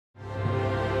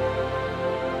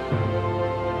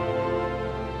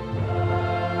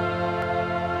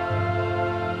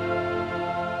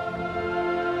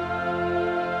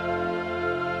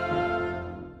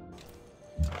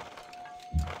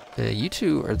You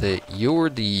two are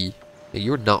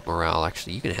you're not morale,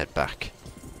 actually. You can head back.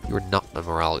 You're not the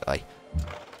morale guy.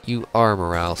 You are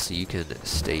morale, so you can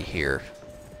stay here.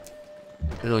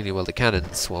 And only, well, the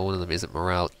cannons, well, one of them isn't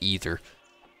morale either.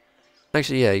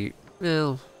 Actually, yeah,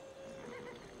 well...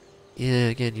 Yeah,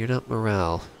 again, you're not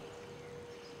morale.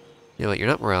 You know what, you're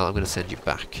not morale, I'm going to send you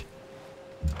back.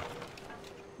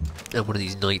 And one of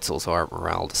these knights also aren't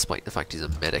morale, despite the fact he's a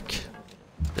medic.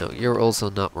 No, you're also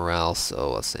not morale,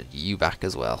 so I'll send you back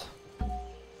as well.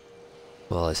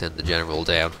 Well, I send the general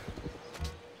down.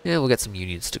 Yeah, we'll get some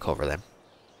unions to cover them.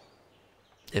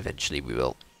 Eventually we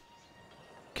will.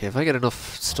 Okay, if I get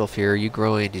enough stuff here, you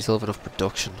growing, do you still have enough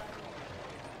production?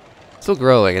 Still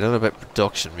growing, I don't know about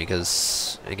production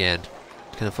because, again,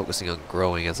 kind of focusing on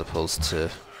growing as opposed to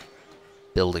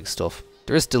building stuff.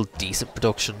 There is still decent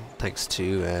production, thanks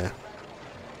to,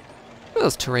 well,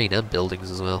 it's terrain and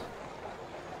buildings as well.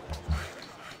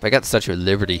 If I got the Statue of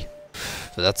Liberty,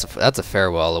 but that's a fair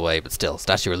while away, but still,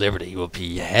 Statue of Liberty will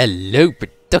be, hello,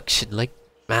 production like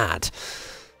mad.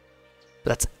 But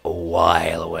that's a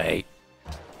while away.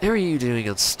 How are you doing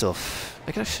on stuff?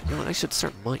 You know what, I should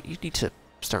start you need to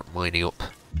start mining up.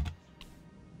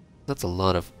 That's a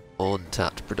lot of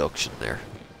untapped production there.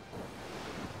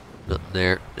 Nothing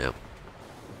there, no.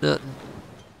 Nothing.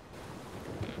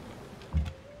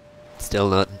 Still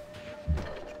nothing.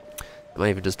 I might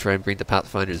even just try and bring the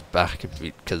Pathfinders back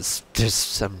because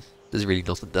there's really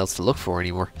nothing else to look for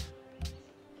anymore.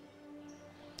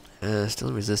 Still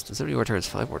in resistance. How many more turns?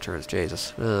 5 more turns,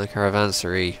 Jesus.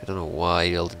 Caravansary. I don't know why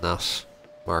building that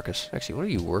market. Actually, what are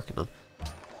you working on?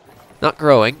 Not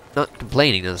growing. Not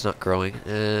complaining that it's not growing.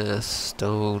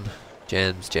 Stone.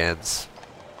 Gens.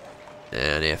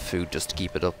 And yeah, food just to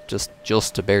keep it up.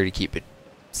 Just to barely keep it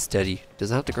steady.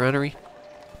 Does it have the granary?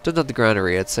 Doesn't have the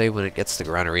granary. I'd say when it gets the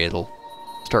granary it'll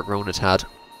start growing a tad.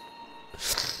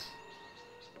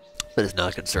 But it's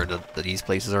not concerned that these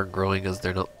places aren't growing as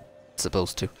they're not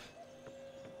supposed to.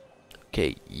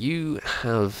 Okay, you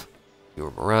have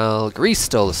your morale. Greece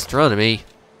stole astronomy.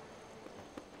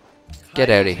 Get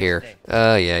out of here.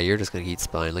 Oh yeah, you're just gonna keep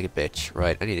spying like a bitch.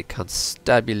 Right, I need a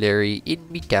constabulary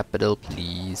in me capital,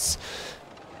 please.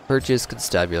 Purchase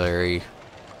constabulary.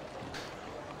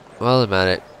 While I'm at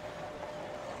it.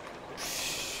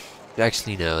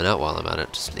 Actually, no, not while I'm at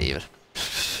it. Just leave it.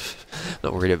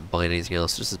 Not worried about buying anything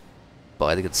else. Just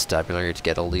buy the constabulary to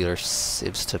get all the other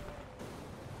civs to,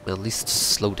 well, at least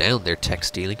slow down their tech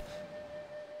stealing.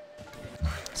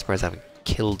 Surprised I haven't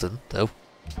killed them, though.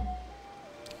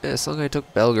 Yeah, as long as I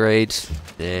took Belgrade,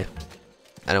 nah.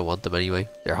 I don't want them anyway.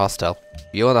 They're hostile.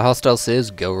 If you want the hostile civs,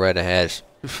 go right ahead.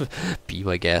 Be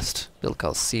my guest. Build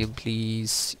Coliseum,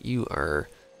 please. You are...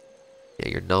 yeah,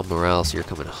 you're non-morale, so you're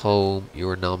coming home.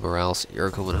 You're non-morale, so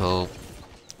you're coming home.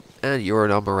 And you're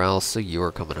non-morale, so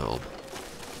you're coming home.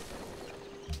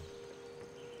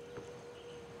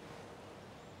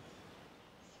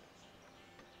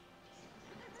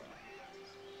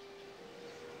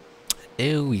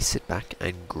 Now we sit back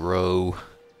and grow.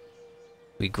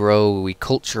 We grow, we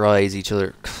culturize each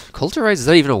other. Culturize, is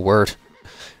that even a word?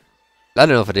 I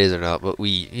don't know if it is or not, but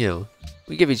we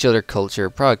give each other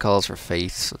culture. Protocols for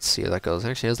faith. Let's see how that goes.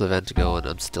 Actually, how's Levent going?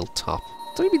 I'm still top.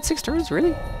 It's only been 6 turns,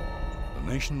 really? A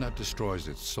nation that destroys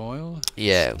its soil.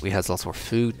 Yeah, we has lots more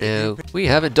food now. We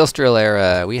have industrial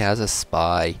era. We has a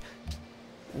spy.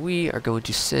 We are going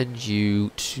to send you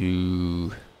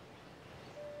to...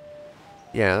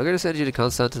 yeah, we're going to send you to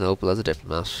Constantinople as a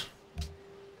diplomat.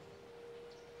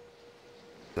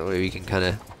 That way we can kind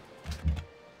of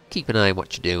keep an eye on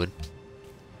what you're doing.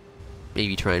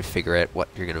 Maybe try and figure out what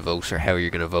you're going to vote or how you're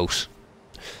going to vote.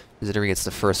 Considering it's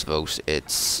the first vote,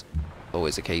 it's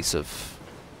always a case of...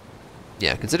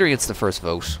 yeah, considering it's the first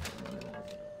vote,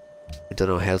 I don't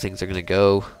know how things are going to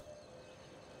go.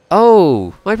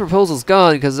 Oh! My proposal's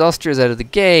gone because Austria's out of the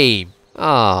game!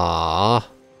 Aww.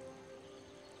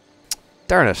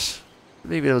 Darn it.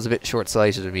 Maybe that was a bit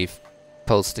short-sighted of me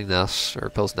posting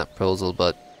that proposal,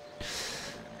 but...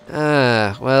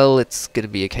 well, it's going to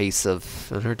be a case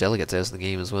of... and her delegate's out of the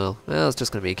game as well. Well, it's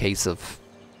just going to be a case of...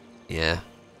 yeah.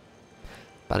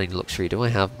 Banning luxury. Do I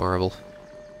have marble?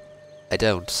 I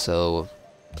don't, so...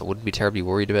 I wouldn't be terribly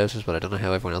worried about it, but I don't know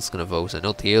how everyone else is going to vote. I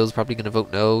know Theo's probably going to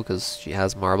vote no, because she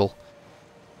has marble.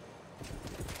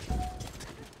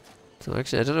 So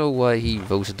actually, I don't know why he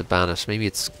voted to ban it. Maybe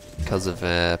it's because of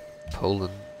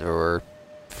Poland or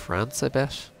France, I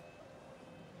bet.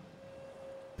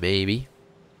 Maybe.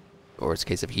 Or it's a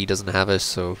case of he doesn't have it,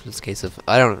 so it's a case of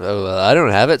I don't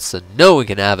have it, so no one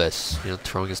can have it. You know,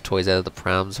 throwing his toys out of the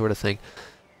pram sort of thing.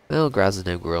 Well, grass is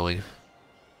now growing.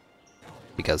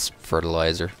 Because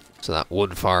fertilizer. So that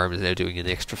one farm is now doing an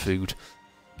extra food.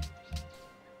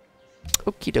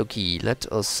 Okie dokie,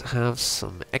 let us have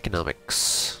some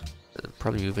economics. And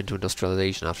probably move into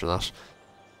industrialization after that.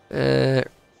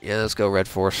 Yeah, let's go Red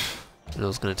Fort. I know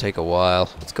it's going to take a while.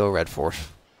 Let's go Red Fort.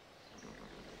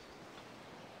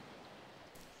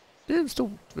 Yeah, I'm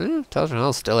still...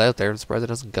 Telephone still out there. I'm surprised it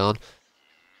hasn't gone.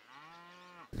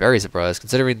 Very surprised,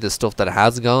 considering the stuff that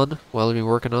has gone while we've been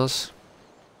working on it.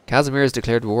 Casimir has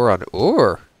declared war on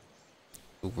Ur.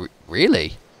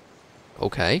 Really?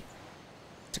 Okay.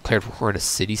 Declared war on a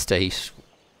city-state.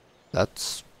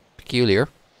 That's peculiar.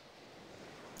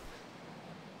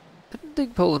 I didn't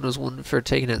think Poland was one for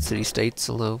taking out city-states,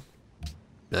 although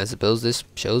I suppose this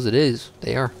shows it is.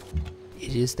 They are.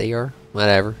 It is, they are.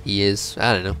 Whatever. He is.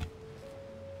 I don't know.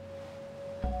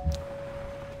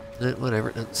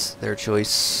 Whatever, that's their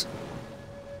choice.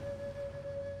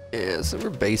 Yeah, so we're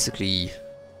basically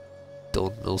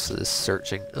done most of this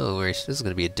searching. Oh, right, this is going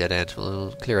to be a dead end.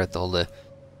 We'll clear out all the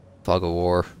fog of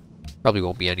war. Probably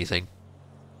won't be anything.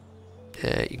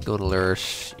 You can go on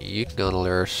alert. You can go on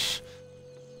alert.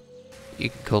 You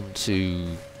can come to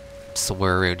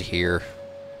somewhere around here.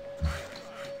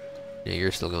 Yeah,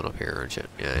 you're still going up here, aren't you?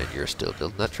 Yeah, and you're still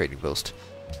building that trading post.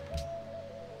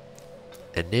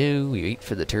 And now we wait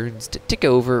for the turns to tick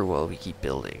over while we keep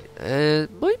building.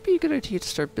 Might be a good idea to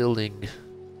start building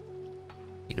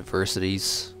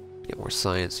universities. Get more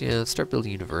science. Yeah, let's start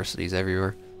building universities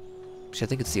everywhere. Actually, I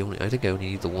think it's the only... I think I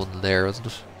only need the one there, isn't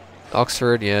it?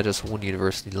 Oxford, yeah, just one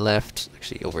university left.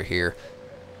 Actually, over here.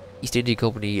 East India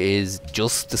Company is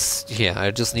just this... Yeah,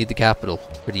 I just need the capital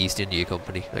for the East India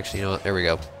Company. Actually, you know what? There we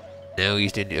go. Now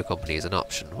East India Company is an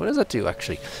option. What does that do,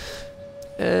 actually?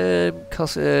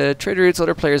 Trade routes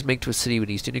other players make to a city with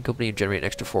the East Indian Company and generate an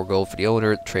extra 4 gold for the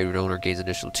owner. The trade route owner gains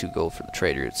additional 2 gold for the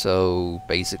trade route. So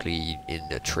basically in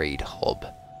a trade hub,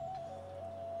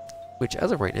 which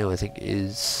as of right now I think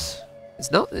is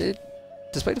not.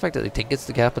 Despite the fact that I think it's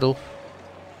the capital,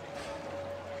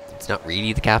 it's not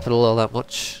really the capital all that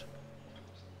much.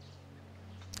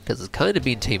 Because it's kind of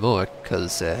being Timoic,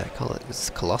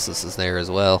 because Colossus is there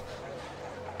as well.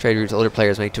 Trade routes other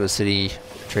players make to a city.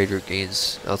 Trade route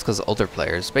gains. Oh, it's because of other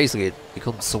players. Basically, it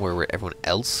becomes somewhere where everyone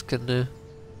else can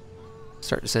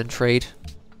start to send trade.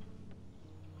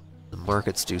 The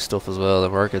markets do stuff as well. The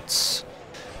markets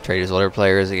trade as other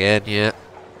players again. Yeah.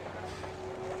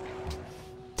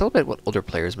 It's all about what other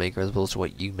players make as opposed to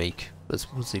what you make. It's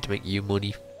mostly to make you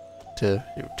money to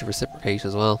reciprocate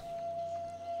as well.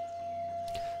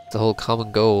 It's the whole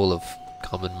common goal of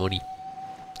common money.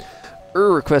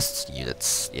 Requests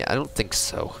units. Yeah, I don't think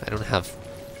so. I don't have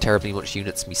terribly much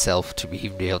units myself to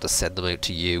even be able to send them out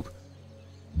to you.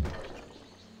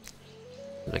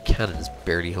 My cannon is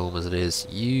barely home as it is.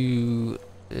 You,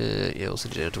 yeah, we'll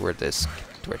send you down to where this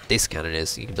cannon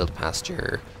is. You can build a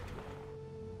pasture.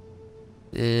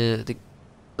 I think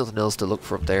nothing else to look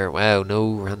for up there. Wow,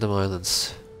 no random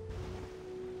islands.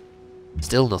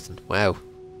 Still nothing. Wow.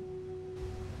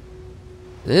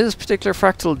 This particular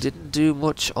fractal didn't do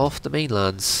much off the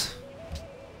mainlands.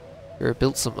 There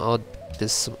built some odd.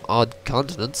 There's some odd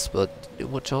continents, but didn't do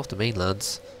much off the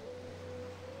mainlands.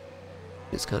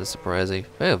 It's kind of surprising.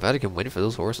 Wow, Vatican went for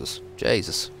those horses.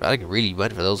 Jesus, Vatican really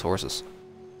went for those horses.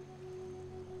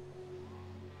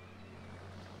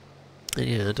 And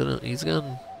yeah, I don't know. He's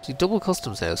gone. He's double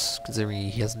customs house, considering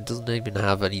he doesn't even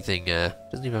have anything.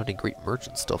 Doesn't even have any great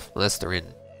merchant stuff, unless they're in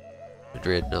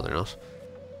Madrid. No, they're not.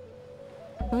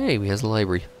 Oh, hey, he has a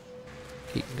library.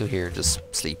 He can go here and just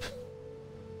sleep.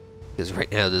 Because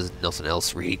right now there's nothing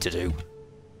else really to do.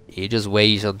 You just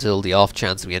wait until the off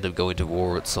chance we end up going to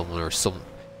war with someone or some...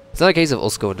 It's not a case of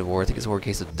us going to war, I think it's more a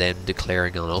case of them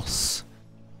declaring on us.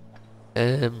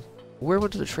 Where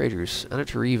went to the traders?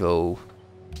 Anatarivo.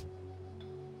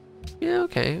 Yeah,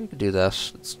 okay, we can do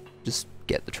that. Let's just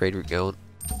get the trade route going.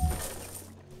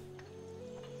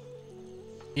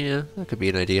 Yeah, that could be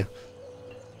an idea.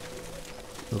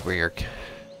 We'll bring our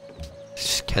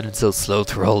cannon so slow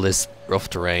through all this rough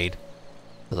terrain.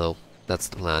 Although, that's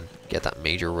the plan. Get that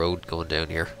major road going down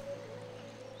here.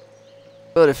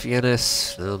 But if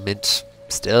Vienna's Mint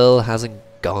still hasn't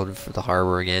gone for the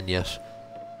harbour again yet.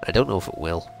 I don't know if it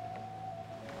will.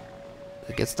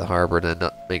 If it gets the harbour, then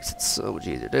that makes it so much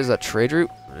easier. There's that trade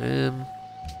route. Yeah,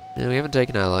 we haven't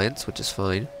taken alliance, which is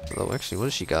fine. Although, actually, what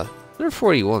has she got?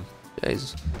 141.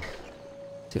 Jesus.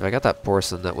 See, if I got that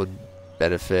porcelain, that would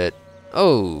benefit.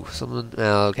 Oh, someone.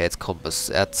 Oh, okay, it's compass.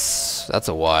 That's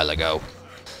a while ago.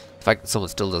 The fact that someone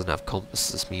still doesn't have compass,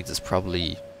 this means it's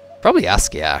probably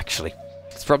Askia actually.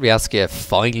 It's probably Askia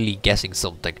finally getting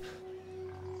something.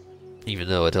 Even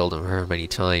though I told him her many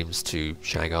times to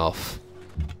shag off.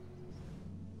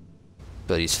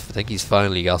 but I think he's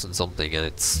finally gotten something, and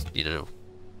it's, you know,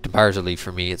 comparatively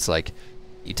for me, it's like,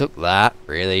 you took that,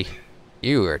 really?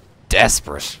 You were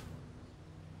desperate.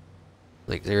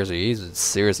 Like, seriously, he's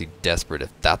seriously desperate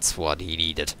if that's what he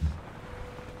needed.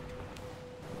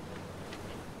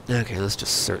 Okay, let's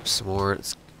just search some more.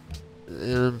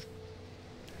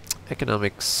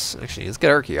 Economics. Actually, let's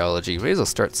get archaeology. May as well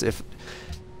start. If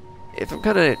I'm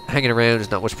kind of hanging around,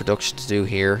 there's not much production to do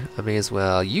here. I may as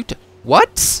well.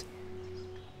 What?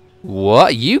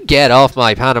 What? You get off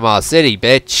my Panama City,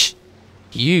 bitch!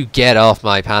 You get off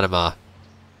my Panama.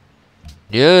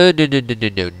 No, no, no, no, no,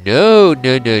 no, no,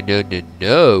 no, no, no, no,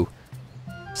 no.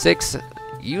 6.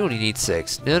 You only need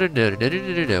 6. No, no, no, no, no,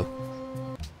 no, no, no.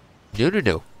 No, no,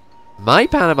 no. My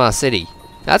Panama City.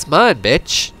 That's mine,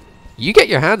 bitch. You get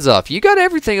your hands off. You got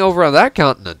everything over on that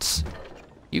continent.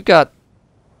 You've got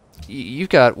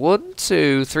 1,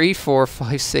 2, 3, 4,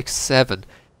 5, 6, 7.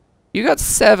 You got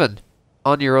 7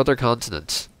 on your other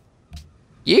continent.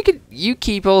 You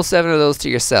keep all 7 of those to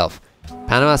yourself.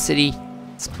 Panama City,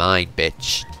 it's mine,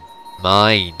 bitch.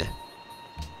 Mine.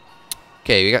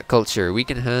 Okay, we got culture. We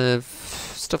can have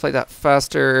stuff like that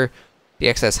faster. The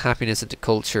excess happiness into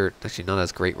culture, actually not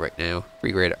as great right now.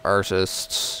 Regrade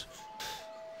artists.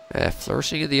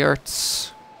 Flourishing in the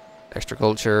arts. Extra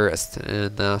culture,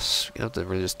 and that. We can have the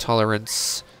religious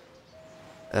tolerance.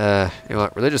 You know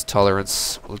what, religious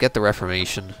tolerance. We'll get the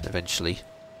Reformation eventually.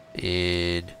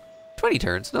 In 20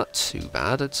 turns, not too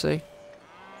bad, I'd say.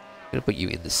 I'm gonna put you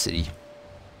in the city.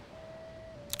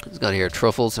 Who's got here?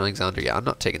 Truffles and Alexandria. I'm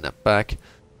not taking that back.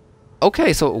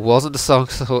 Okay, so it wasn't the song.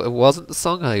 So it wasn't the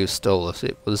Songhai who stole it.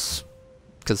 It was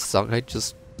because Songhai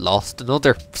just lost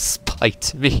another spite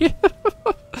to me.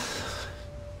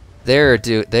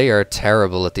 They are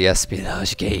terrible at the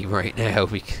espionage game right now.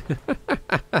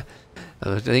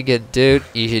 I'm thinking, dude,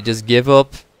 you should just give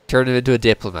up, turn him into a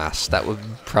diplomat. That would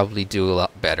probably do a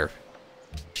lot better.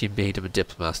 She made him a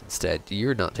diplomat instead.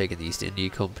 You're not taking the East India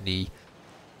Company.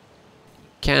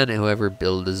 Can, however,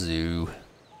 build a zoo.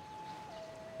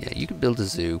 Yeah, you can build a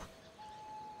zoo.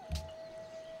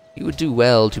 You would do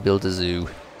well to build a zoo.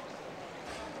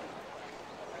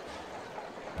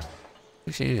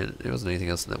 Actually, there wasn't anything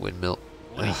else in that windmill.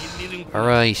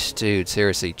 Alright, dude,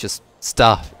 seriously, just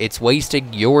stop. It's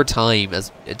wasting your time.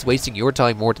 It's wasting your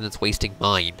time more than it's wasting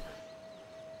mine.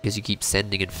 Because you keep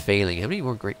sending and failing. How many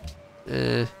more great...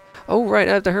 oh, right,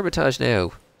 I have the Hermitage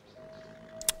now.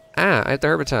 Ah, I have the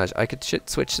Hermitage. I could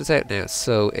switch this out now.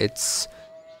 So it's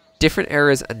different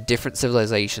eras and different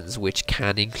civilizations, which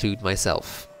can include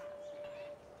myself.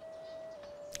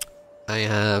 I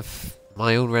have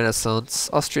my own Renaissance,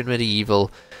 Austrian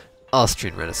medieval,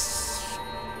 Austrian Renaissance.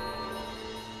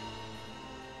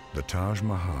 The Taj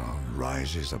Mahal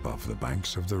rises above the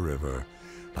banks of the river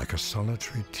like a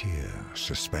solitary tear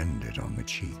suspended on the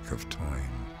cheek of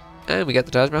time. And we got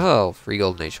the Taj Mahal. Free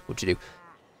Golden Age. What'd you do?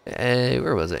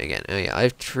 Where was it again? Oh yeah, I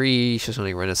have 3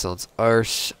 Shoshone Renaissance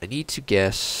art. I need to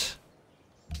get...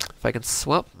 If I can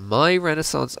swap my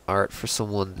Renaissance art for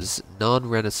someone's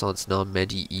non-Renaissance,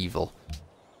 non-medieval.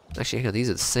 Actually, hang on, these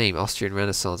are the same. Austrian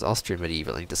Renaissance, Austrian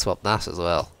medieval. I need to swap that as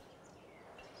well.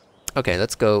 Okay,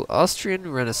 let's go Austrian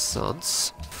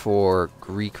Renaissance for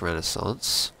Greek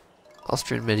Renaissance.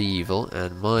 Austrian medieval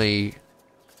and my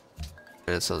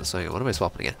Renaissance. Hang on, what am I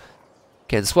swapping again?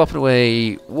 Okay, I'm swapping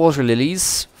away water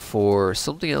lilies for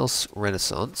something else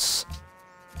Renaissance.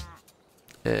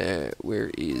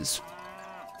 Where is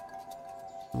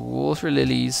water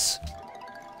lilies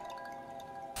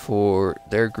for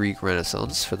their Greek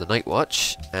Renaissance for the Night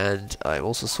Watch, and I'm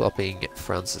also swapping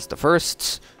Francis I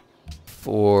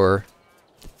for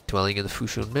dwelling in the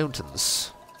Shoshone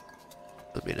Mountains.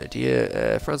 That'd be an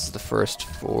idea. Francis I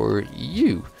for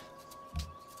you.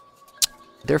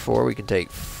 Therefore, we can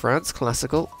take France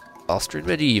Classical, Austrian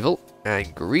Medieval,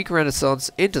 and Greek Renaissance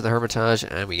into the Hermitage,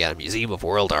 and we get a Museum of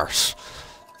World Art.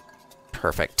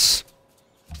 Perfect.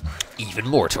 Even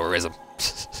more tourism.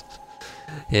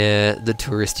 Yeah, the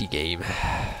touristy game.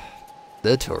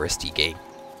 The touristy game.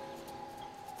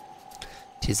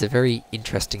 It is a very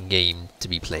interesting game to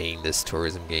be playing, this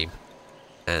tourism game.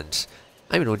 And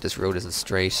I know this road isn't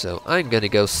straight, so I'm going to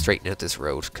go straighten out this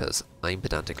road, because I'm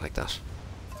pedantic like that.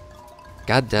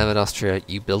 God damn it, Austria,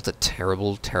 you built a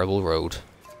terrible, terrible road.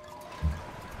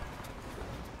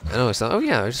 I know, I thought, oh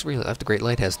yeah, I just realized I have the Great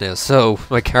Lighthouse now, so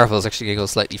my caravel is actually going to go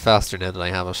slightly faster now that I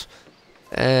have it.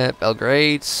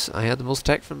 Belgrade, I had the most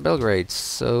tech from Belgrade,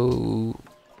 so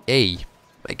I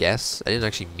guess. I didn't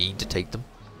actually mean to take them.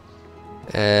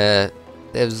 They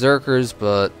have Zerkers,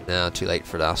 but no, too late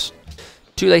for that.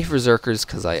 Too late for Zerkers,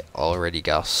 because I already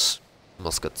got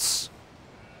muskets.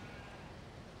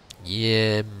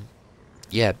 Yeah,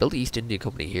 Yeah, build the East India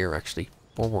Company here, actually.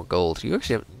 4 more gold. You're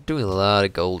actually doing a lot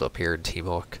of gold up here in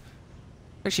Timok.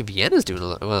 Actually, Vienna's doing a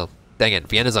lot. Well, dang it,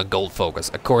 Vienna's on gold focus.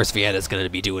 Of course, Vienna's going to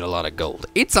be doing a lot of gold.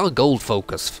 It's on gold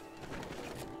focus.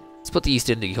 Let's put the East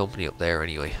India Company up there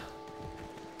anyway.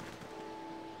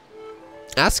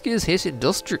 Aska's hit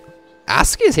industrial.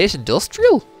 Aska's hit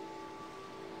industrial?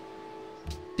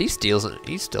 He steals it.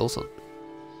 He stole something.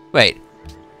 Wait.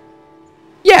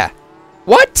 Yeah.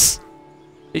 What?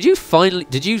 Did you finally...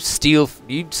 Did you steal...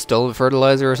 You stolen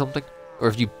fertilizer or something? Or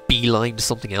have you beelined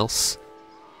something else?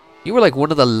 You were like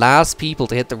one of the last people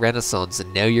to hit the Renaissance,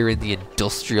 and now you're in the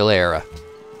industrial era.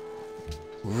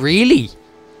 Really?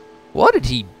 What did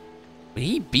he...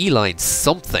 He beelined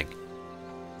something.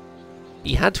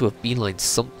 He had to have beelined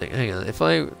something. Hang on, if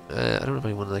I don't know if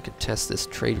anyone I can test this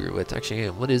trade route with. Actually, hang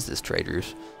on, what is this trade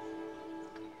route?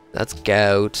 That's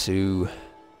Gao to...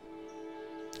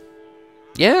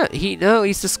 Yeah,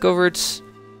 he's discovered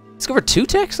 2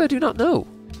 techs I do not know.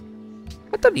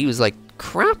 I thought he was like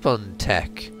crap on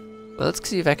tech. Well, let's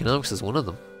see if economics is one of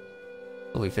them.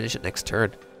 Oh, we finish it next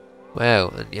turn. Wow,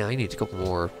 and yeah, I need a couple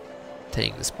more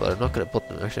things, but I'm not going to put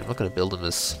them, actually I'm not going to build them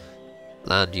as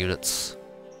land units.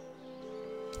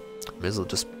 May as well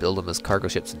just build them as cargo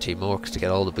ships in Timok to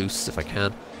get all the boosts if I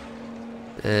can.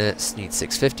 Need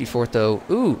 650 for it though.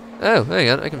 Ooh, oh, hang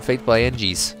on, I can fate buy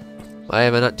NGs. Why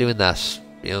am I not doing that?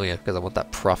 Oh yeah, because I want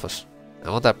that profit. I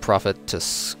want that profit to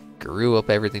screw up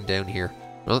everything down here.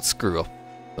 Not screw up,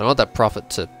 but I want that profit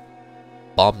to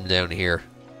bomb down here.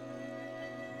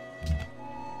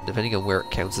 Depending on where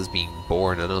it counts as being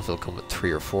born, I don't know if it'll come with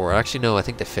 3 or 4. Actually, no, I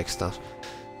think they fixed that.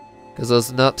 Because it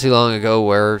was not too long ago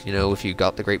where, you know, if you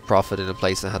got the great profit in a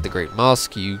place that had the great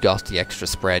mosque, you got the extra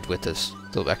spread with it.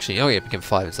 So actually, oh yeah, it became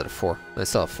 5 instead of 4. I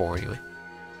still have 4 anyway.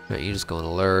 Right, you just go on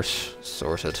alert.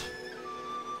 Sorted.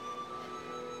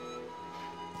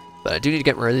 But I do need to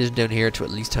get my religion down here to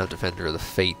at least have Defender of the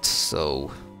Faith,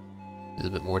 so a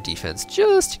little bit more defense,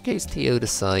 just in case Theo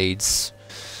decides,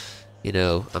 you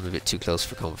know, I'm a bit too close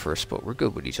for comfort, but we're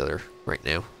good with each other right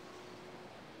now.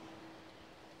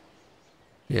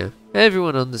 Yeah,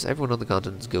 everyone on the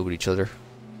continent is good with each other.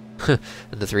 And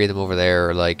the 3 of them over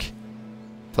there are like,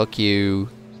 fuck you,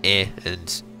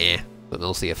 and but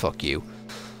mostly a fuck you.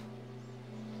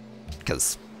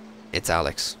 Because it's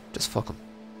Alex, just fuck him.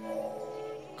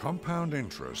 Compound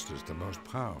interest is the most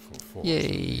powerful force.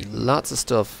 Yay, lots of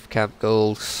stuff. Camp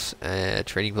gold,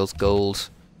 trading post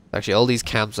gold. Actually, all these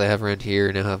camps I have around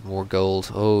here now have more gold.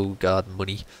 Oh god,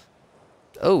 money.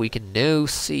 Oh, we can now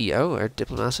see. Oh, our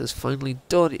diplomat is finally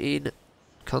done in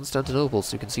Constantinople,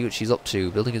 so we can see what she's up to.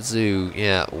 Building a zoo.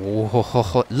 Yeah.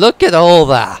 Whoa, look at all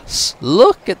that.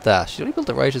 Look at that. She only built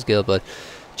the Righteous Guild, but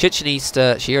Chichen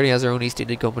Easta, she already has her own East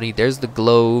India Company. There's the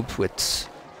globe with...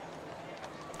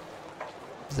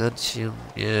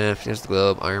 yeah, there's the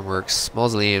globe, ironworks,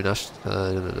 mausoleum,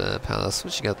 palace.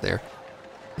 What she got there?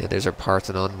 Yeah, there's our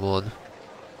Parthenon one.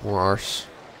 More art.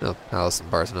 No, palace and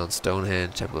Parthenon,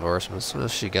 Stonehenge, Temple of Artemis. What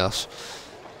else she got?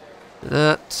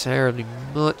 Not terribly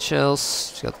much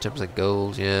else. She got the 10%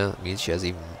 gold. Yeah, that means she has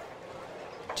even.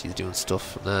 She's doing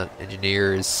stuff from that.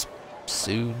 Engineers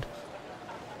soon.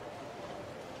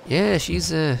 Yeah,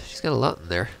 she's got a lot in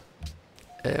there.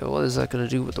 What is that going to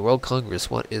do with the World Congress?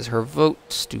 What is her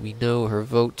vote? Do we know her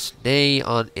vote? Nay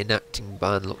on enacting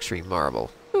ban luxury marble.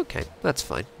 Okay, that's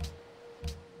fine.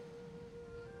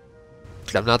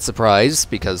 I'm not surprised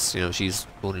because, you know, she's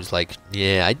one who's like,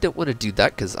 yeah, I don't want to do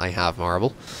that because I have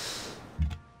marble.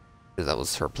 That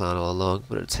was her plan all along,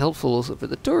 but it's helpful also for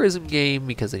the tourism game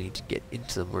because I need to get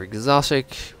into the more exotic,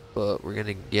 but we're going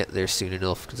to get there soon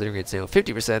enough considering it's now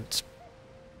 50%.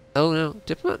 Oh no,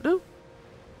 diplomat? No?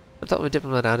 I thought my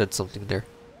diplomat added something there.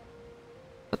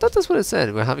 I thought that's what it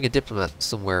said. We're having a diplomat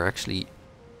somewhere actually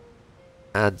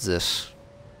adds it.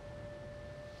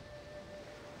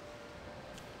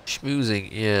 Schmoozing,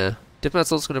 yeah.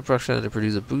 Diplomat's also going to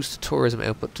produce a boost to tourism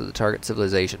output to the target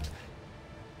civilization.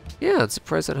 Yeah, I'm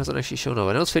surprised that hasn't actually shown up.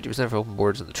 I know it's 50% for open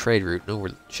borders in the trade route, no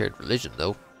shared religion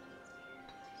though.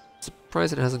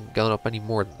 Surprised it hasn't gone up any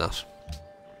more than that.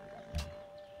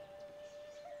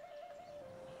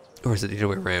 Or is it the other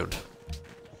way around?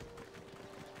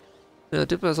 No,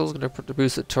 Diplomat's also going to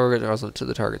boost the target also to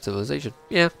the target civilization.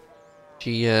 Yeah.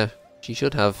 She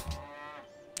should have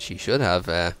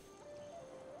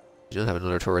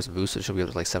another tourism boost, so it should be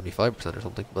up to like 75% or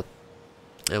something, but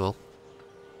well.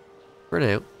 For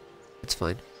now, it's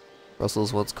fine.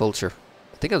 Brussels wants culture.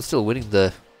 I think I'm still winning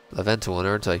the La Venta one,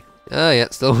 aren't I? Ah yeah,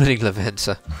 still winning La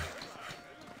Venta.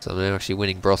 So I'm now actually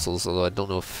winning Brussels, although I don't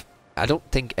know if... I don't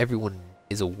think everyone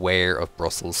is aware of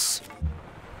Brussels.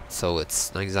 so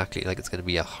it's not exactly like it's going to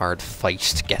be a hard fight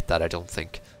to get that, I don't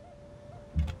think.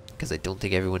 Because I don't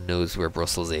think everyone knows where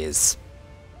Brussels is.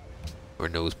 Or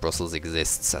knows Brussels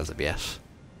exists as of yet.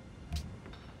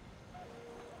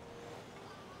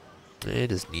 I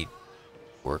just need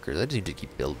workers. I just need to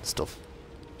keep building stuff.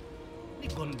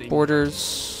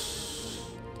 Borders.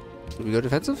 Do we go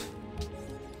defensive?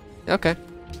 Okay.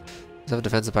 Let's have a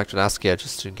defensive pact with Askia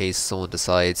just in case someone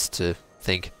decides to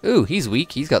think, ooh, he's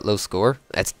weak, he's got low score.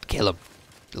 Let's kill him.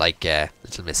 Like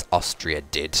little Miss Austria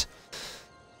did.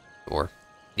 Or,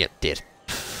 yeah, did.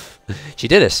 She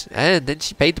did it, and then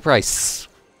she paid the price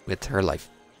with her life.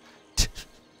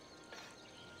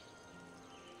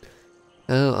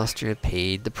 Oh, Austria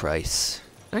paid the price.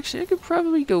 Actually, I could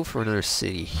probably go for another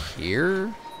city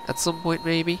here at some point,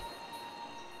 maybe.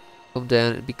 Come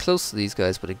down, it'd be close to these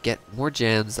guys, but I'd get more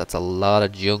gems. That's a lot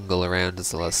of jungle around,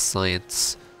 that's a lot of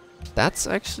science. That's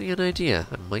actually an idea.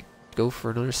 I might go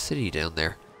for another city down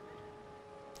there.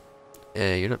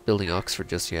 You're not building Oxford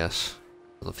just yet.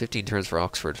 Well, 15 turns for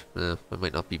Oxford. I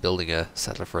might not be building a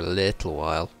settler for a little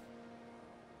while.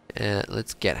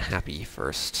 Let's get happy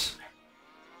first.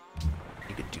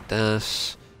 You can do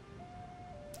that.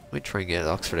 I might try and get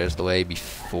Oxford out of the way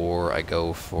before I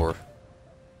go for...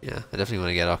 Yeah, I definitely want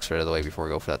to get Oxford out of the way before I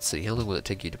go for that city. How long will it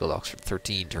take you to build Oxford?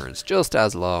 13 turns. Just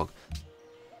as long.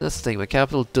 That's the thing, my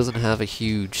capital doesn't have a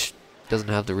huge... doesn't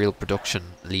have the real production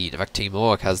lead. In fact, Team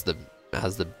Mohawk has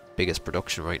the biggest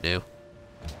production right now.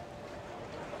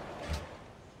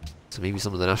 So maybe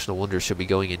some of the national wonders should be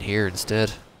going in here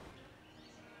instead.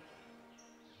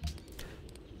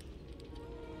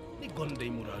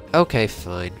 Okay,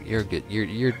 fine. You're good.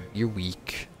 You're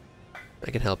weak.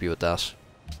 I can help you with that.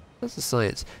 That's the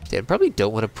science. See, I probably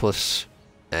don't want to put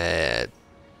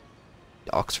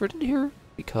Oxford in here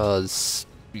because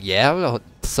yeah,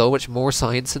 so much more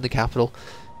science in the capital,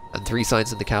 and 3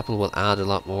 science in the capital will add a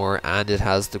lot more, and it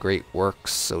has the great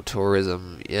works. So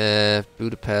tourism, yeah,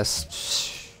 Budapest.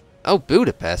 Oh,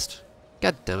 Budapest!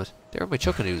 God damn it! There are my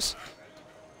Chuckanews.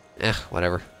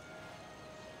 Whatever.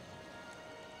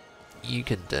 You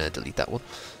can delete that one.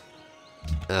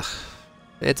 Ugh.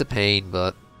 It's a pain,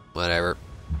 but whatever.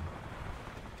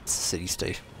 It's a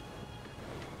city-state.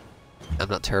 I'm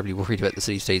not terribly worried about the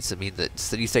city-states. I mean, the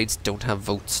city-states don't have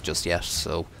votes just yet,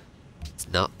 so it's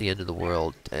not the end of the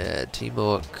world.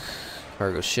 Timok,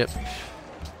 cargo ship.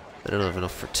 I don't have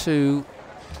enough for 2.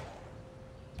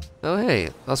 Oh, hey.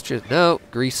 Austria. No,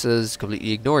 Greece is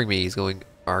completely ignoring me. He's going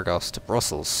Argos to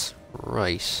Brussels.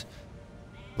 Right.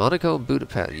 Monaco and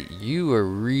Budapest, you are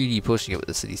really pushing it with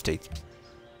the city-states.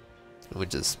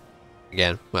 Which is,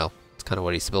 again, well, it's kind of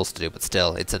what he's supposed to do, but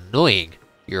still, it's annoying.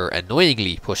 You're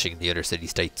annoyingly pushing the other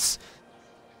city-states.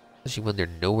 Especially when they're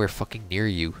nowhere fucking near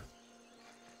you.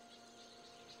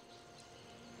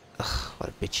 Ugh, what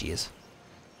a bitch he is.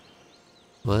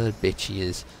 What a bitch he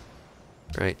is.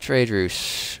 Right, trade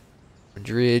route.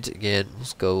 Madrid, again,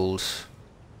 most gold.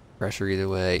 Pressure either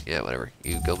way. Yeah, whatever.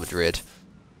 You go Madrid.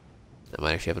 I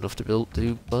might actually have enough to build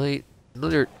to buy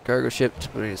another cargo ship to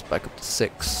bring us back up to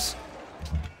 6.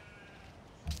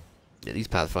 Yeah, these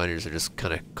Pathfinders are just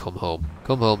kind of come home.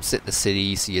 Come home, sit in the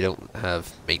city so you don't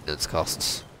have maintenance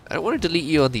costs. I don't want to delete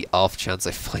you on the off chance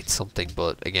I find something,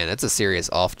 but again, it's a serious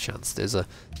off chance. There's a...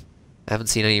 I haven't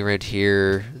seen any around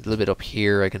here. A little bit up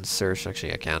here I can search.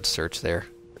 Actually, I can't search there.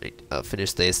 Right, I'll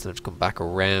finish this, then I'll come back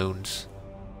around.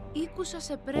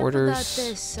 Orders.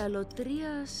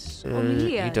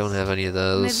 You don't have any of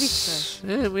those.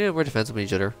 Yeah, we're defensive with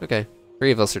each other. Okay.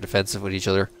 3 of us are defensive with each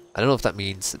other. I don't know if that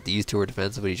means that these 2 are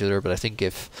defensive with each other, but I think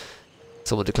if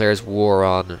someone declares war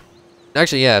on...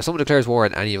 Actually, yeah, if someone declares war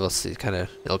on any of us,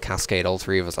 it'll cascade all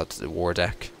 3 of us onto the war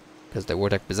deck. Because they war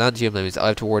deck Byzantium, that means I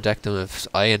have to war deck them. If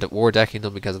I end up war decking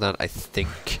them because of that, I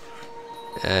think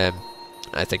then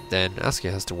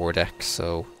Askia has to war deck,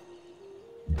 so...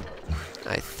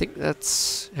 I think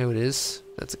that's how it is.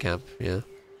 That's a camp, yeah.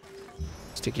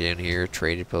 Stick you down here,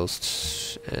 trading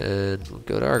post, and we'll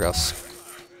go to Argos.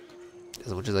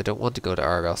 As much as I don't want to go to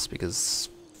Argos, because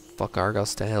fuck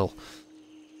Argos to hell.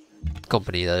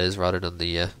 Company, that is, rather than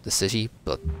the city,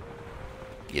 but,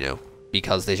 you know,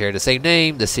 because they share the same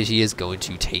name, the city is going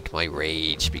to take my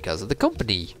rage because of the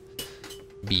company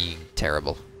being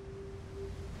terrible.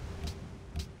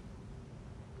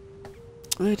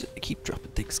 I keep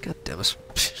dropping things, god damn it.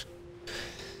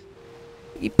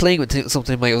 I keep playing with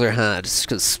something in my other hand, just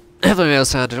because I have my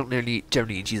mouse hand, I don't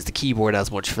generally use the keyboard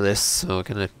as much for this, so I'm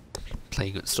kind of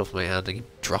playing with stuff in my hand, I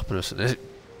keep dropping it, and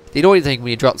the annoying thing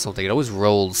when you drop something, it always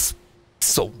rolls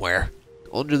somewhere.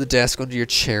 Under the desk, under your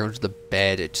chair, under the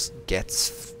bed, it's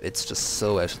just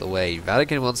so out of the way.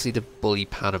 Vatican wants you to bully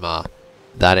Panama.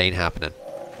 That ain't happening.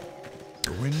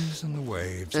 The winds and the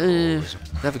waves are always...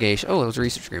 Navigation. Oh, it was a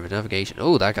research agreement. Navigation.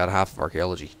 Oh, that got half of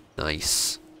archaeology.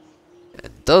 Nice.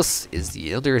 And thus is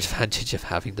the other advantage of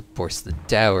having the porcelain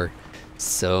tower.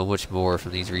 So much more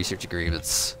from these research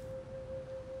agreements.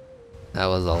 That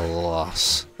was a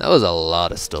lot. That was a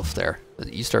lot of stuff there.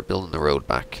 And you start building the road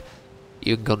back.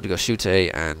 You can come to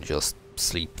Shoshone and just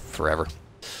sleep forever.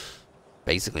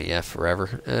 Basically, yeah,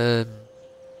 forever.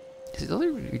 Is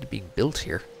nothing really being built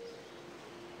here?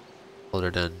 Other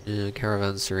than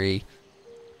caravanserai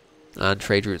and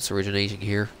trade routes originating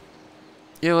here.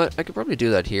 You know what? I could probably do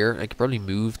that here. I could probably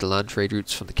move the land trade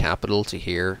routes from the capital to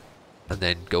here, and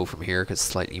then go from here because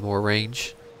slightly more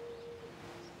range.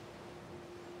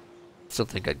 Still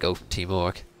think I'd go from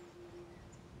Timok.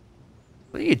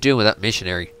 What are you doing with that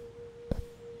missionary?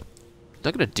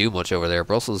 Not gonna do much over there.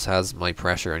 Brussels has my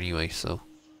pressure anyway, so.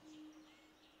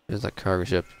 There's that cargo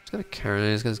ship. It's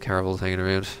got his caravels hanging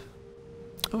around.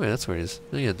 Oh yeah, that's where it is.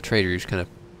 Oh yeah, the trade route kind of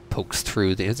pokes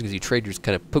through. The trade routes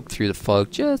kind of poke through the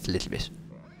fog just a little bit.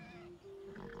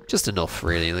 Just enough,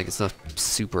 really. Like, it's not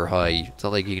super high. It's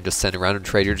not like you can just send a random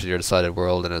trader to the other side of the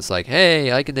world and it's like,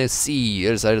 hey, I can now see the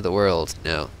other side of the world.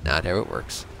 No, not how it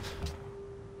works.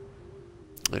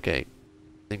 Okay. I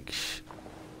think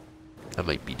I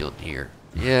might be done here.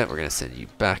 Yeah, we're going to send you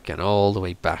back and all the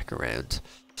way back around.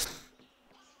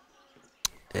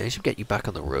 I should get you back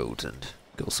on the road and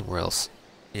go somewhere else.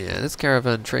 Yeah, this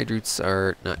caravan trade routes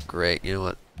are not great. You know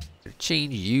what?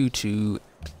 Change you to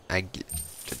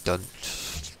the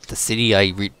city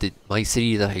my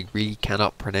city that I really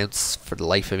cannot pronounce for the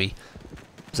life of me.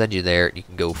 Send you there and you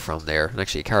can go from there. And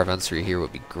actually a caravanserai here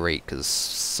would be great because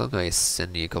some guys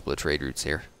send me a couple of trade routes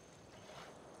here.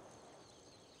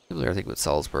 Similar, I think, with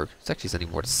Salzburg. It's actually sending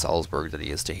more to Salzburg than he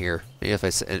is to here. Maybe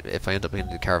if I end up in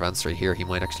the caravanserai here, he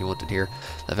might actually want it here.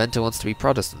 Laventa wants to be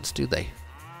Protestants, do they?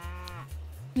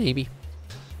 Maybe.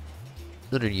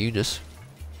 Another unit.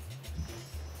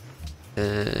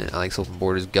 Alex Open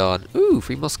Border's gone. Ooh,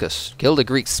 free musket. Killed a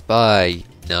Greek spy.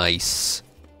 Nice.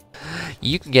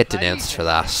 You can get denounced for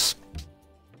that.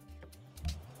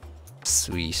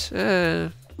 Sweet.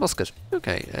 Musket.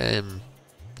 Okay.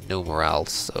 No morale,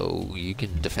 so you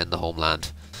can defend the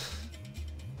homeland.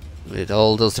 With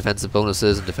all those defensive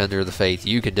bonuses and Defender of the Faith,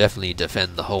 you can definitely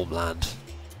defend the homeland.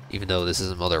 Even though this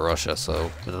isn't Mother Russia,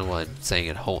 so I don't know why I'm saying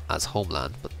it as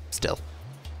homeland, but still.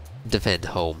 Defend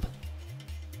home.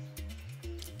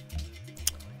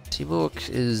 Timok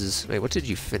is... Wait, what did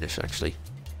you finish, actually?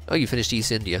 Oh, you finished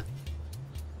East India.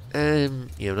 Yeah, I'm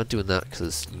not doing that,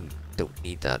 because you don't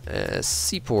need that.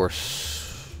 Seaport.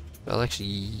 Well,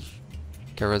 actually...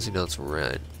 Caravanserai notes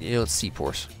around. You know, it's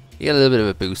Seaport. You get a little bit of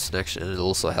a boost in action, and it'll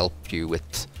also help you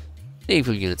with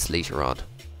naval units later on.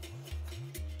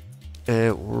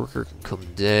 Worker can come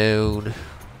down.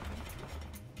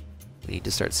 We need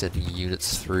to start sending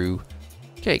units through.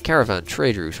 Okay, caravan,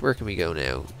 trade route. Where can we go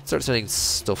now? Start sending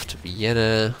stuff to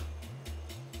Vienna.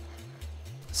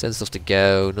 Send stuff to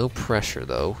Gao. No pressure,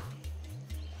 though.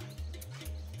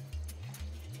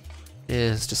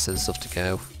 Yeah, let's just send stuff to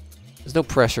Gao. There's no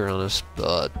pressure on it,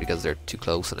 but because they're too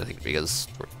close, and I think because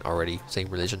we're already same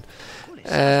religion.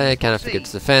 I can't have to get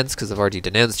to defense because I've already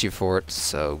denounced you for it,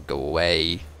 so go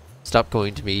away. Stop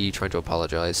going to me, trying to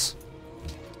apologize.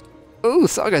 Oh,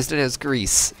 Sargai's denounced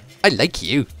Greece. I like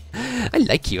you. I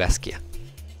like you, Askia.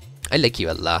 I like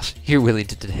you a lot. You're willing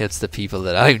to denounce the people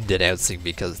that I'm denouncing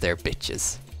because they're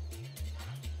bitches.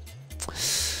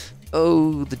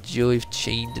 Oh, the joy of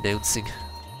chain denouncing.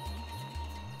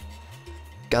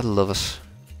 Gotta love it.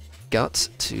 Got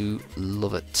to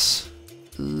love it.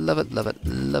 Love it, love it,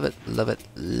 love it, love it,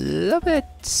 love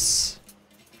it.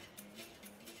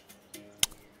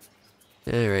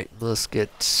 Alright,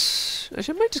 musket.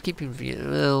 Actually, I might just keep you in Vienna.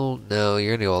 Well, no,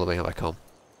 you're gonna go all the way back home.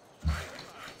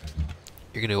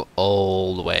 You're gonna go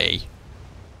all the way.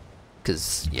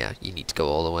 Because, yeah, you need to go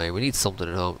all the way. We need something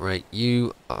at home, right?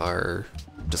 You are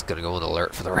just gonna go on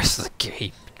alert for the rest of the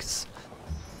game. Because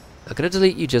I'm gonna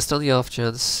delete you just on the off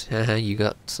chance. You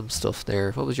got some stuff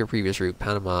there. What was your previous route?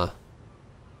 Panama.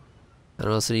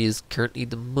 Panama City is currently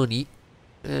the money.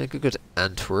 Could go to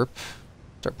Antwerp.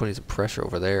 Start putting some pressure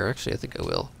over there. Actually, I think I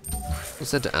will. We'll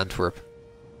send to Antwerp.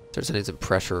 Start sending some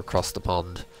pressure across the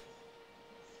pond.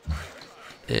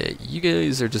 You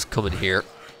guys are just coming here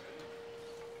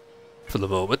for the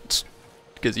moment,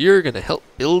 because you're gonna help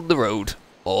build the road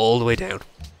all the way down.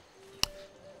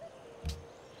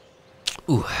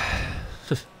 Ooh,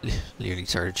 nearly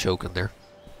started choking there.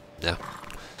 No.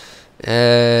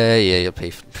 Yeah, you'll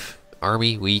pay.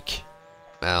 Army weak.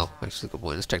 Well, actually, good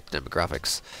point. Let's check the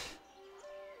demographics.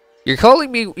 You're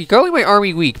calling my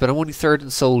army weak, but I'm only third in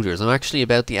soldiers. I'm actually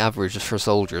about the average for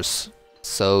soldiers.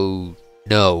 So,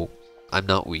 no, I'm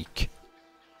not weak. In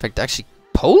fact, actually,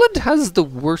 Poland has the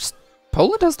worst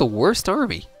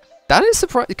army. That is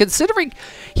surprising, considering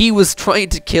he was trying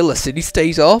to kill a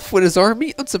city-state off with his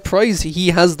army. I'm surprised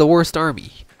he has the worst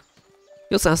army.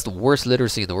 He also has the worst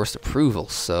literacy and the worst approval,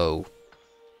 so...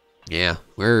 yeah,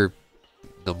 we're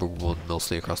 #1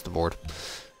 mostly across the board.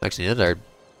 Actually, now that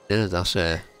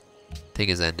thing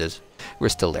has ended, we're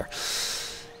still there.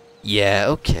 Yeah,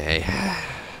 okay.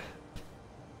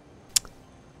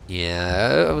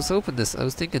 Yeah, I was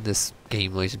thinking this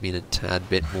game might have been a tad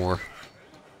bit more.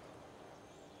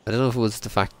 I don't know if it was the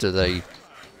fact that I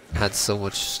had so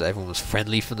much, that everyone was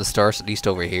friendly from the start, at least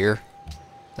over here,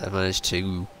 that I managed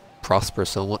to prosper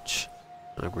so much.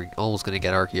 And we're almost going to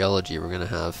get archaeology. We're going to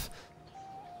have...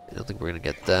 I don't think we're going to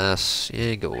get that.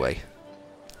 Yeah, go away.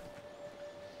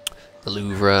 The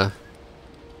Louvre.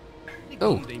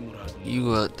 Oh, you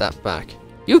want that back.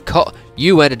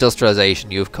 You went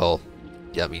industrialization, you've called.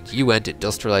 Yeah, I mean, you went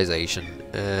industrialization.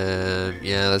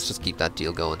 Yeah, let's just keep that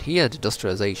deal going. He had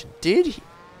industrialization. Did he?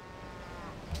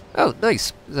 Oh,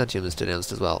 nice. That gym is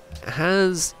denounced as well.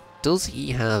 Does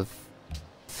he have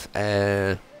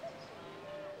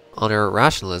honor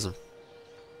rationalism?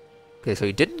 Okay, so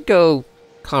he didn't go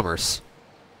commerce.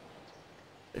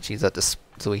 Which means that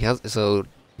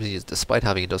despite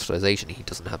having industrialization, he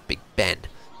doesn't have Big Ben.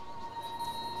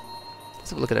 Let's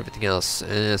have a look at everything else.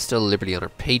 Still liberty, honor,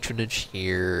 patronage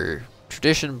here.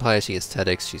 Tradition, piety,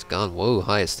 aesthetics. She's gone. Whoa,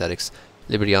 high aesthetics.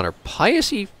 Liberty, honor,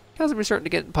 piety. Hasn't been starting to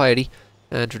get in piety.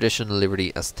 And tradition,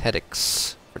 liberty,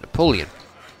 aesthetics for Napoleon.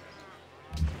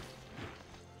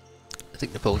 I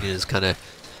think Napoleon is kind of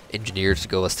engineered to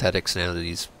go aesthetics now that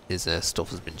his stuff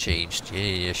has been changed.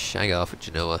 Yeah, shag off with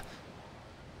Genoa.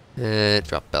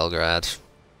 Drop Belgrade.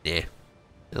 Yeah,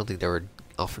 I don't think they were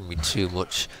offering me too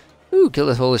much. Ooh, kill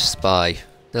a Polish spy.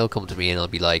 They'll come to me and I'll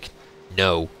be like,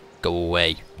 no, go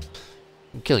away.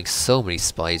 I'm killing so many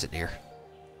spies in here.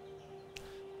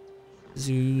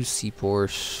 Zoo,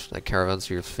 seaport, that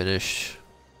caravanserai finish.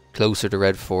 Closer to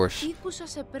Red Fort.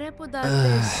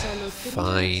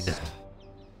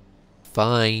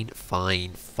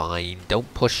 Fine. Fine.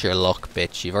 Don't push your luck,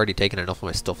 bitch. You've already taken enough of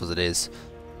my stuff as it is.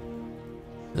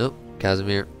 Oh,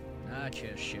 Casimir.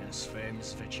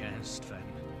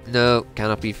 No,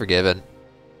 cannot be forgiven.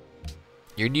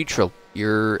 You're neutral.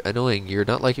 You're annoying. You're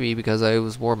not liking me because I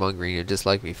was warmongering. You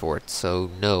dislike me for it. So,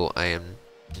 no, I am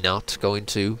not going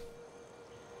to.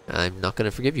 I'm not going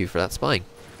to forgive you for that spying.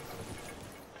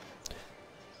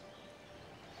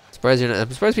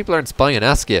 I'm surprised people aren't spying on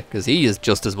Askia, because he is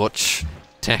just as much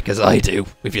tech as I do.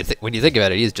 When you think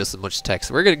about it, he is just as much tech.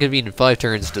 So we're going to convene in 5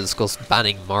 turns to discuss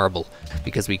banning marble,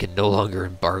 because we can no longer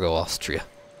embargo Austria.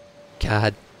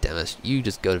 God damn it. You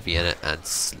just go to Vienna and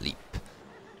sleep.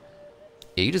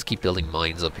 Yeah, you just keep building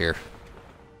mines up here.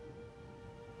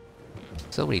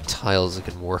 So many tiles that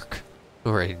can work.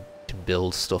 Or I can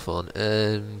build stuff on.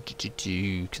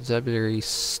 Constabulary,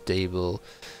 stable.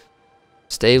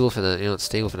 Stable for the,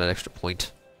 stable for that extra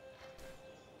point.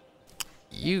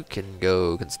 You can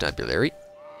go constabulary.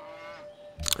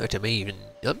 Which I may even,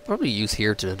 I'll probably use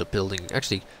here to end up building.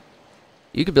 Actually,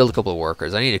 you can build a couple of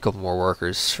workers. I need a couple more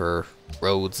workers for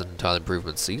roads and tile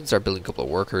improvements. So you can start building a couple of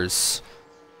workers.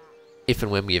 If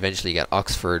and when we eventually get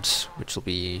Oxford, which will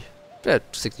be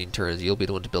about 16 turns, you'll be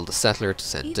the one to build a settler to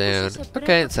send down.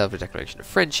 Okay, let's have a declaration of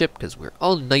friendship, because we're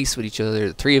all nice with each other.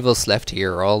 The 3 of us left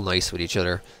here are all nice with each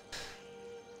other.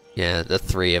 Yeah, the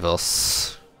 3 of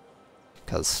us.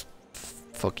 Because,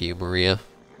 fuck you, Maria.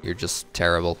 You're just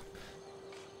terrible.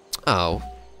 Oh.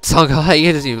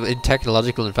 Songhai in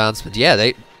technological advancement. Yeah,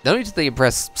 not only did they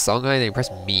impress Songhai, they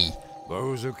impressed me.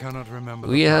 Those who cannot remember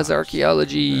we has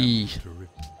archaeology.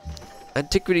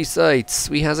 Antiquity sites.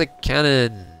 We has a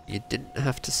cannon. You didn't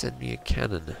have to send me a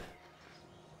cannon.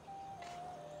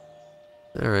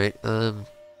 Alright,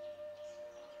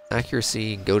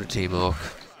 accuracy, go to Timok.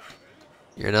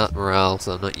 You're not morale,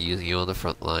 so I'm not using you on the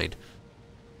front line.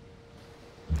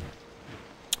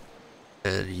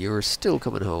 And you're still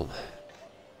coming home.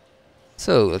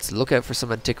 So, let's look out for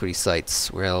some antiquity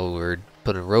sites. Well, we're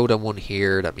putting a road on one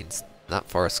here. That means that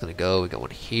far it's going to go. We got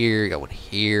one here, we got one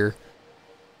here.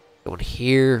 Got one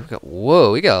here. We got,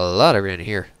 whoa, we got a lot around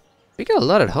here. We got a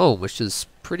lot at home, which is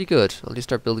pretty good. I'll just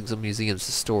start building some museums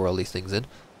to store all these things in.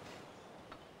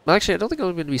 Well, actually, I don't think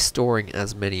I'm going to be storing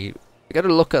as many. I got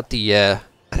to look at the at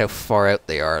how far out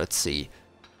they are. Let's see.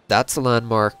 That's a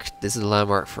landmark. This is a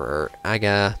landmark for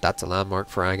Aga. That's a landmark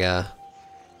for Aga.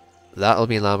 That'll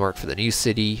be a landmark for the new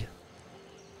city.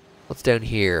 What's down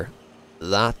here?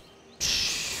 That,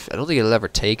 I don't think it'll ever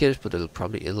take it, but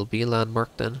it'll be a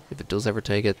landmark then if it does ever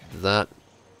take it. That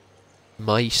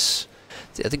might.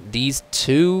 See, I think these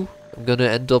two, I'm going to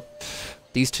end up...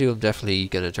 These two I'm definitely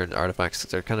going to turn to artifacts.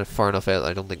 They're kind of far enough out.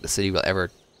 I don't think the city will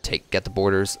ever get the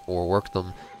borders or work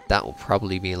them. That will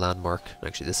probably be a landmark.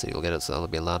 Actually, this city will get it, so that'll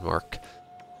be a landmark.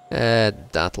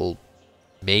 That'll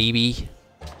maybe...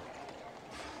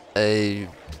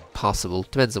 possible.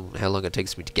 Depends on how long it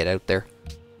takes me to get out there.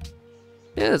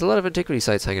 Yeah, there's a lot of antiquity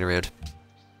sites hanging around.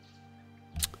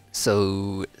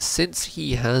 So, since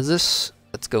he has it,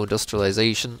 let's go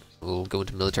industrialization. We'll go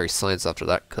into military science after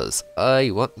that, because I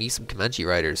want me some Comanche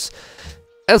riders.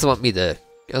 I also want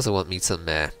me some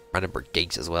Brandenburg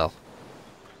Gate as well.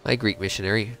 Hi, Greek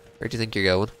missionary. Where do you think you're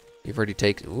going? You've already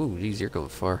taken... Ooh, geez, you're going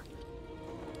far.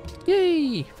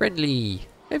 Yay! Friendly!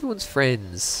 Everyone's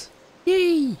friends.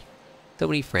 Yay! So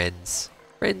many friends.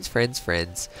 Friends, friends,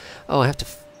 friends. Oh, I have to...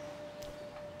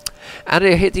 And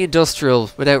I hit the industrial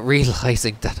without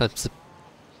realizing that I'm...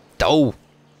 Oh!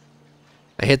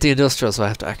 I hit the industrial, so I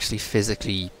have to actually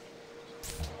physically,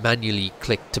 manually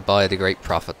click to buy the great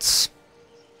profits.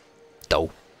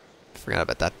 Oh! Forgot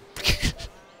about that.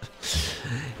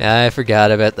 I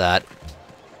forgot about that.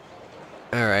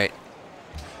 Alright.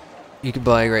 You can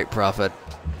buy a great profit.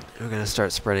 We're gonna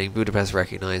start spreading. Budapest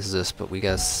recognizes this, but we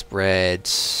gotta spread...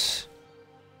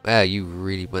 Wow, you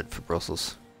really went for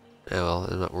Brussels. Oh well,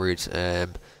 I'm not worried.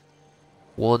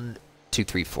 1, 2,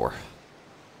 3, 4.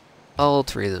 All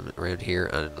three of them around here,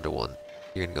 and another one.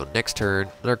 You're gonna go next turn.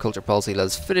 Another culture policy.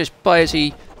 Let's finish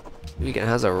piety. Weekend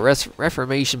has a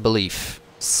Reformation belief.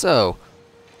 So,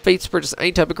 faith purchase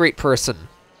any type of great person.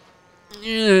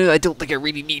 I don't think I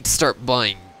really need to start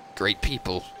buying great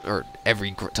people, or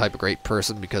every type of great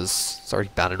person, because it's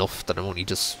already bad enough that I'm only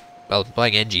just, well,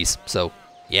 buying NGs. So,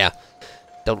 yeah.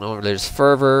 Don't know if there's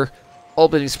fervor. All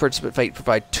buildings purchased with faith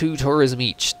provide 2 tourism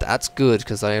each. That's good,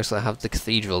 because I also have the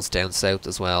cathedrals down south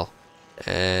as well.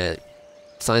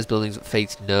 Science buildings with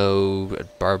faith, no.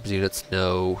 Barbs units,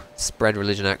 no. Spread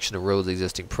religion action erodes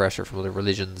existing pressure from other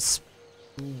religions.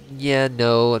 Yeah,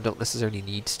 no, I don't necessarily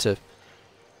need to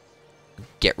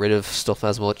get rid of stuff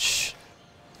as much.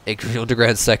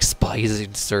 Underground sex spies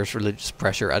insert religious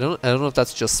pressure. I don't know if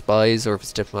that's just spies or if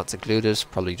it's diplomats included.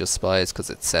 Probably just spies because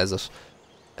it says it.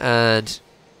 And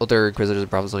other inquisitors and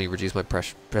prophets only reduce my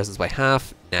presence by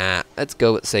half. Nah, let's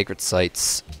go with sacred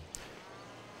sites.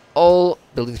 All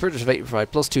buildings purchased with faith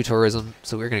provide +2 tourism,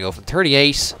 so we're going to go from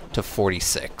 38 to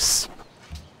 46.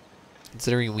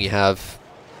 Considering we have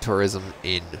tourism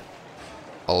in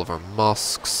all of our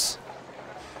mosques.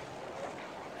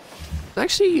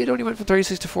 Actually, it only went from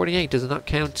 36 to 48. Does it not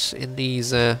count in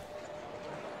these, did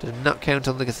it not count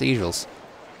on the cathedrals?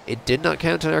 It did not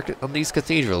count on these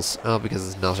cathedrals. Oh, because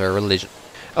it's not our religion.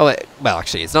 Oh, well,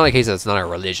 actually, it's not a case that it's not our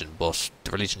religion, but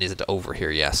the religion isn't over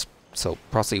here, yes. So,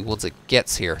 possibly once it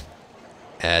gets here,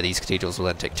 these cathedrals will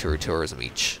then take 2 tourism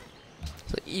each.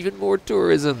 So, even more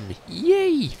tourism!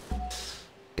 Yay!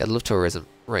 Gotta love tourism.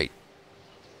 Right.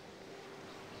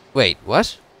 Wait,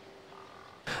 what?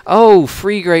 Oh,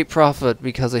 free great profit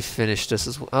because I finished this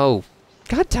as well. Oh,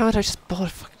 god damn it, I just bought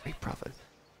a fucking great profit.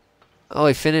 Oh,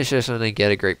 I finish it and I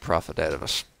get a great profit out of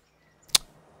it.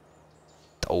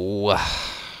 Oh,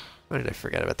 why did I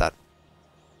forget about that?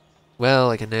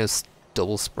 Well, I can now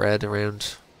double spread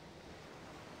around.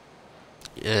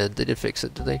 And they did fix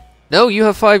it, did they? No, you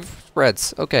have 5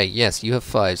 spreads. Okay, yes, you have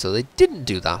 5, so they didn't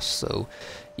do that. So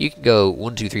you can go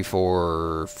 1, 2, 3,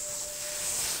 4,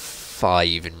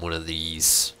 5 in one of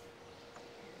these.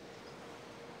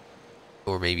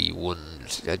 Or maybe 1.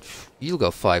 You'll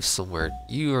go 5 somewhere.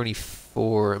 You are only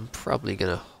 4. I'm probably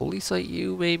gonna holy site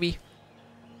you, maybe.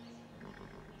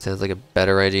 Sounds like a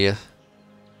better idea.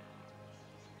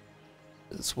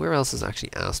 Where else is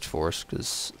actually asked for it?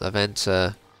 Because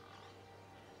Laventa.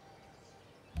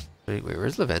 Wait,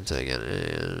 where's Laventa again?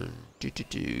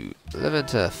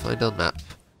 Laventa, find on map.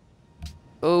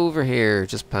 Over here,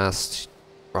 just past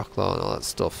Rocklaw and all that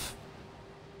stuff.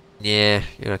 Yeah,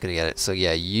 you're not gonna get it. So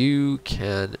yeah, you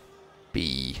can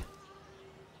be.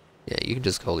 Yeah, you can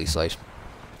just holy site.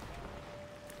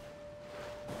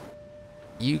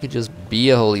 You can just be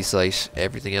a holy site.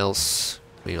 Everything else,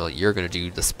 you know, you're gonna do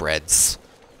the spreads.